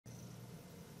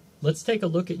Let's take a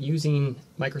look at using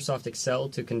Microsoft Excel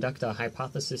to conduct a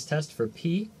hypothesis test for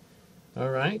P.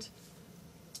 All right.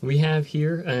 We have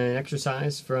here an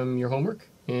exercise from your homework,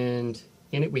 and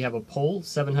in it we have a poll.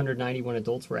 791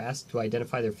 adults were asked to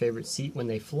identify their favorite seat when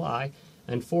they fly,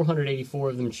 and 484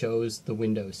 of them chose the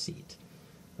window seat.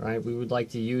 All right, we would like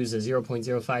to use a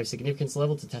 0.05 significance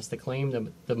level to test the claim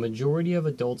that the majority of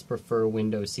adults prefer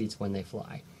window seats when they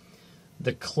fly.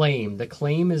 The claim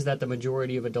is that the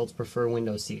majority of adults prefer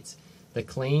window seats. The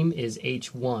claim is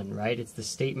H1, right? It's the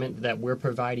statement that we're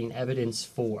providing evidence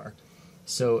for.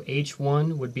 So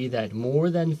H1 would be that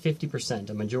more than 50%,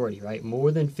 a majority, right?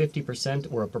 More than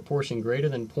 50% or a proportion greater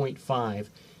than 0.5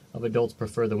 of adults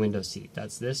prefer the window seat.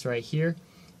 That's this right here,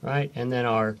 right? And then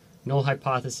our null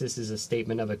hypothesis is a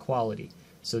statement of equality.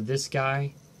 So this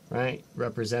guy, right,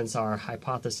 represents our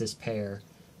hypothesis pair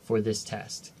for this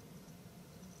test.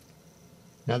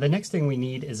 Now the next thing we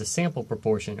need is a sample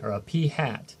proportion, or a p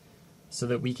hat, so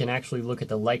that we can actually look at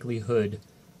the likelihood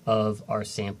of our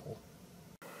sample.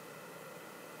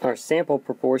 Our sample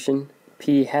proportion,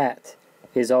 p hat,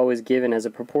 is always given as a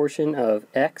proportion of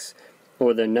x,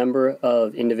 or the number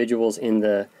of individuals in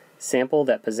the sample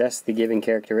that possess the given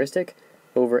characteristic,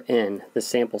 over n, the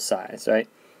sample size, right?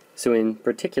 So in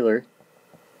particular,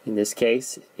 in this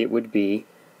case, it would be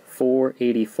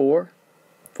 484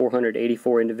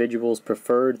 individuals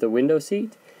preferred the window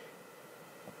seat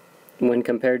when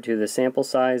compared to the sample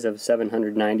size of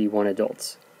 791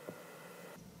 adults.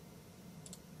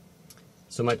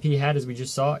 So my p hat, as we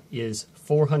just saw, is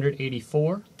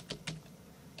 484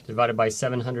 divided by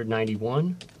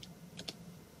 791,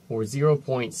 or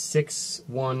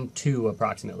 0.612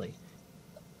 approximately.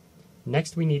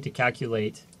 Next we need to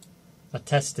calculate a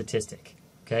test statistic,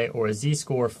 okay, or a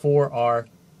z-score for our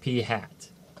p hat.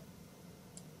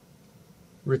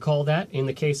 Recall that in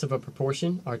the case of a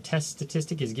proportion, our test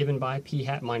statistic is given by p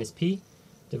hat minus p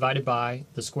divided by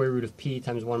the square root of p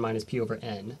times 1 minus p over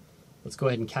n. Let's go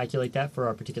ahead and calculate that for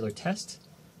our particular test.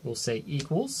 We'll say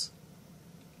equals.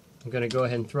 I'm going to go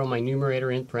ahead and throw my numerator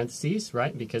in parentheses,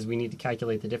 right, because we need to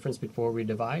calculate the difference before we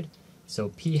divide.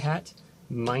 So p hat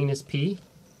minus p.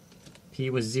 P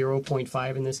was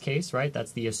 0.5 in this case, right?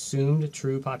 That's the assumed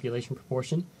true population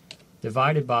proportion,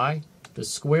 divided by the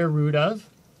square root of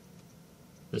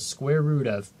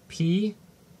p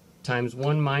times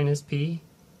 1 minus p.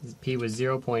 P was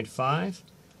 0.5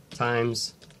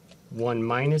 times 1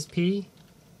 minus p,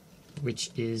 which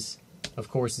is, of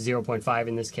course, 0.5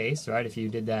 in this case, right? If you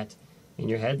did that in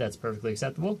your head, that's perfectly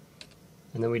acceptable.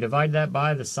 And then we divide that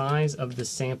by the size of the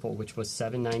sample, which was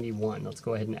 791. Let's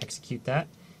go ahead and execute that.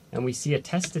 And we see a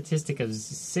test statistic of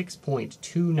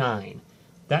 6.29.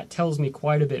 That tells me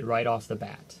quite a bit right off the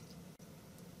bat.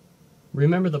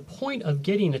 Remember, the point of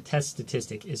getting a test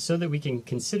statistic is so that we can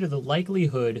consider the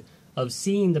likelihood of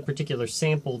seeing the particular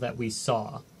sample that we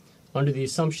saw under the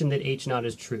assumption that H0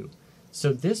 is true.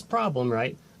 So this problem,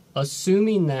 right,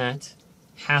 assuming that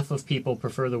half of people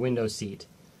prefer the window seat,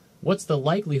 what's the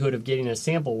likelihood of getting a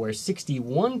sample where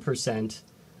 61%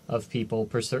 of people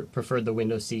preferred the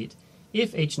window seat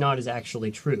if H0 is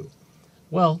actually true?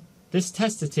 Well, this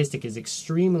test statistic is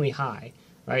extremely high,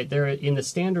 right? There, in the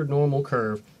standard normal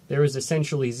curve, there is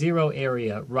essentially zero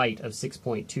area right of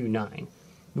 6.29,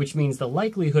 which means the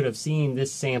likelihood of seeing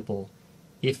this sample,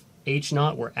 if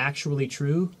H0 were actually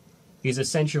true, is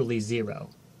essentially zero.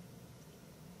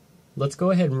 Let's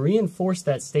go ahead and reinforce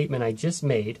that statement I just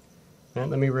made. And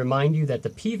let me remind you that the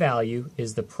p-value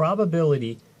is the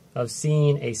probability of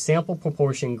seeing a sample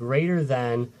proportion greater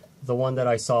than the one that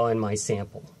I saw in my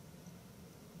sample.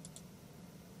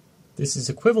 This is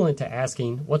equivalent to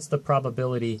asking what's the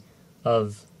probability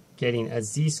of getting a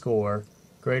z-score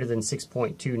greater than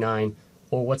 6.29,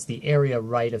 or what's the area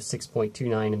right of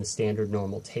 6.29 in the standard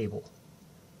normal table.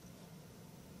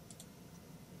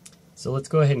 So let's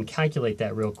go ahead and calculate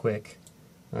that real quick.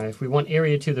 If we want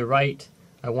area to the right,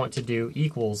 I want to do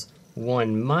equals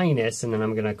 1 minus, and then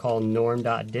I'm going to call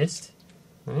norm.dist,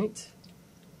 right?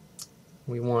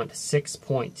 We want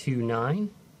 6.29,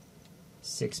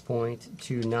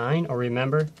 6.29, or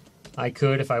remember, I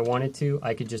could, if I wanted to,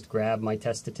 I could just grab my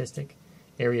test statistic,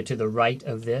 area to the right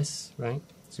of this, right?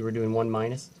 So we're doing 1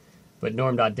 minus, but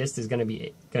norm.dist is going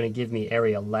to give me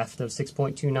area left of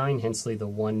 6.29, hence the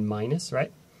 1 minus,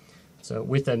 right? So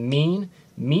with a mean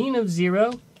of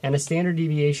 0 and a standard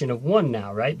deviation of 1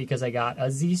 now, right? Because I got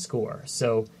a z-score.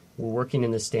 So we're working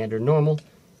in the standard normal,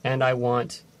 and I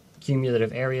want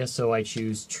cumulative area, so I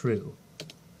choose true.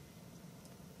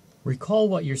 Recall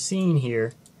what you're seeing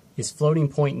here is floating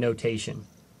point notation,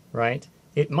 right?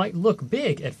 It might look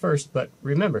big at first, but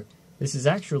remember, this is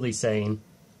actually saying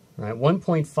Right,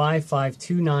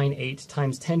 1.55298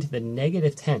 times 10 to the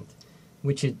negative 10th,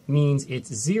 which it means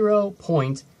it's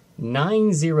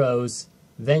 0.9 zeros,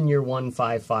 then your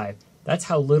 155. That's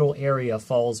how little area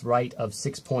falls right of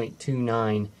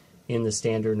 6.29 in the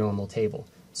standard normal table.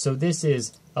 So this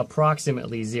is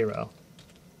approximately 0.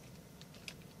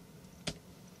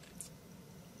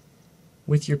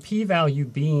 With your p-value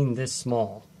being this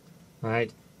small,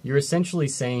 right, you're essentially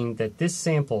saying that this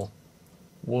sample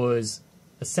was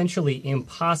essentially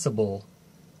impossible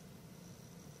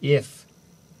if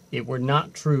it were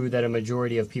not true that a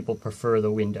majority of people prefer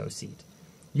the window seat.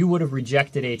 You would have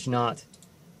rejected H0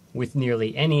 with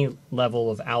nearly any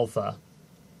level of alpha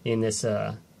in this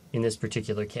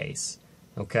particular case.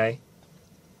 Okay?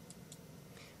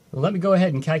 Well, let me go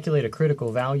ahead and calculate a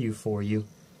critical value for you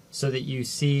so that you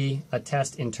see a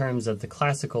test in terms of the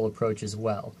classical approach as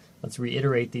well. Let's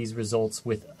reiterate these results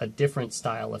with a different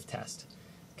style of test.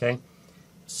 Okay?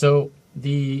 So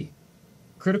the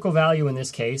critical value in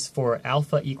this case for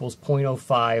alpha equals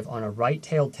 0.05 on a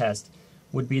right-tailed test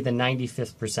would be the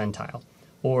 95th percentile,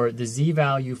 or the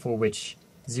z-value for which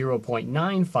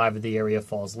 0.95 of the area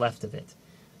falls left of it.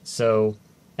 So,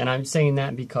 and I'm saying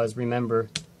that because remember,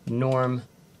 norm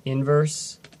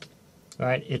inverse,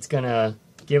 right? It's going to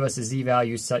give us a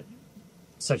z-value such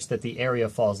that the area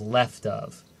falls left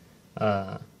of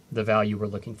the value we're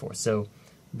looking for. So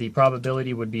the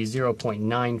probability would be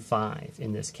 0.95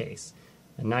 in this case.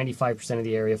 And 95% of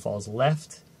the area falls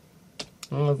left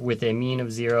with a mean of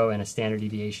 0 and a standard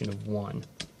deviation of 1.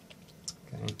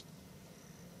 Okay.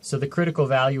 So the critical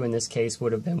value in this case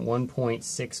would have been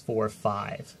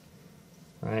 1.645.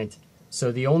 Right? So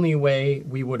the only way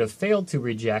we would have failed to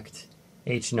reject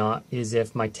H0 is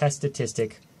if my test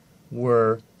statistic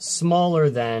were smaller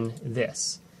than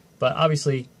this. But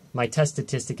obviously my test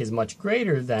statistic is much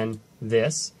greater than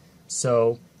this,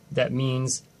 so that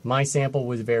means my sample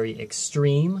was very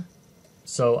extreme,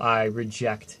 so I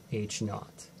reject H0.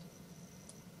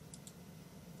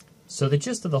 So the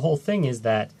gist of the whole thing is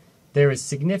that there is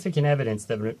significant evidence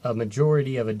that a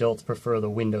majority of adults prefer the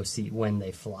window seat when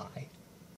they fly.